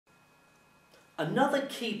Another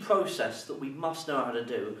key process that we must know how to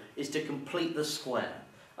do is to complete the square.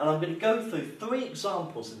 And I'm going to go through 3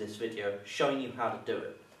 examples in this video showing you how to do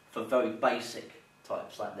it for very basic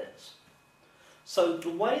types like this. So the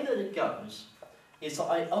way that it goes is that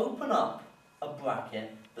I open up a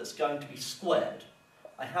bracket that's going to be squared.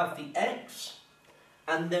 I have the x,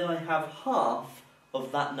 and then I have half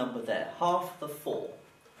of that number there, half the 4.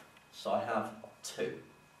 So I have 2.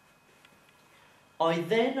 I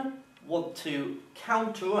then want to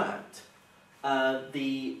counteract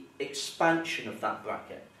the expansion of that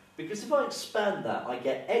bracket. Because if I expand that, I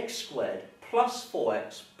get x squared plus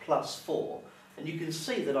 4x plus 4. And you can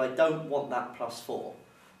see that I don't want that plus 4.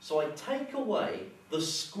 So I take away the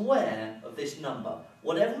square of this number.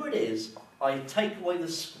 Whatever it is, I take away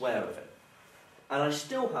the square of it. And I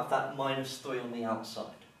still have that minus 3 on the outside.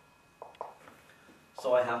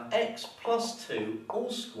 So I have x plus 2 all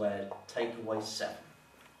squared, take away 7.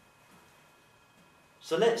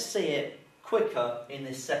 So let's see it quicker in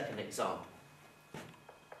this second example.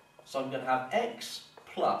 So I'm going to have x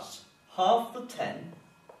plus half the 10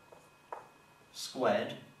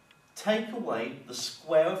 squared, take away the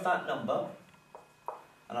square of that number,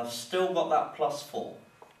 and I've still got that plus 4.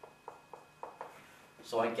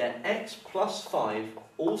 So I get x plus 5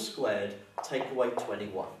 all squared, take away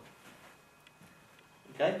 21.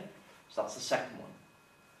 Okay, so that's the second one.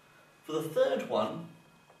 For the third one,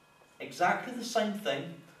 exactly the same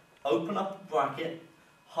thing. Open up a bracket,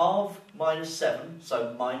 halve minus 7,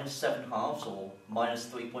 so minus 7 halves, or minus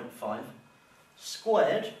 3.5,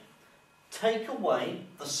 squared, take away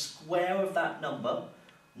the square of that number.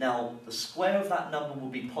 Now, the square of that number will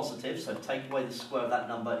be positive, so take away the square of that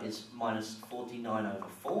number is minus 49 over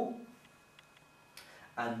 4.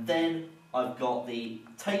 And then I've got the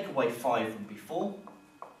take away 5 from before.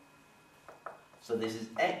 So this is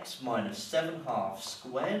x minus 7 halves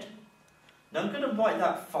squared. Now I'm going to write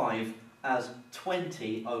that 5 as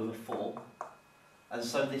 20 over 4. And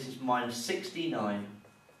so this is minus 69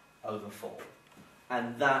 over 4.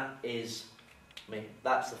 And that is,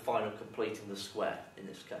 that's the final completing the square in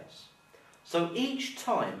this case. So each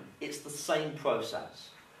time it's the same process.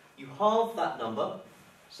 You halve that number,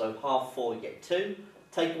 so half 4 you get 2.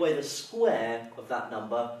 Take away the square of that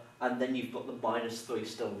number, and then you've got the minus 3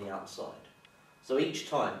 still on the outside. So each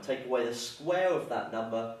time, take away the square of that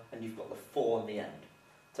number, and you've got the 4 on the end.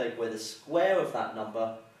 Take away the square of that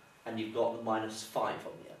number, and you've got the minus 5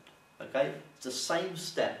 on the end. Okay? It's the same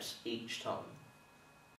steps each time.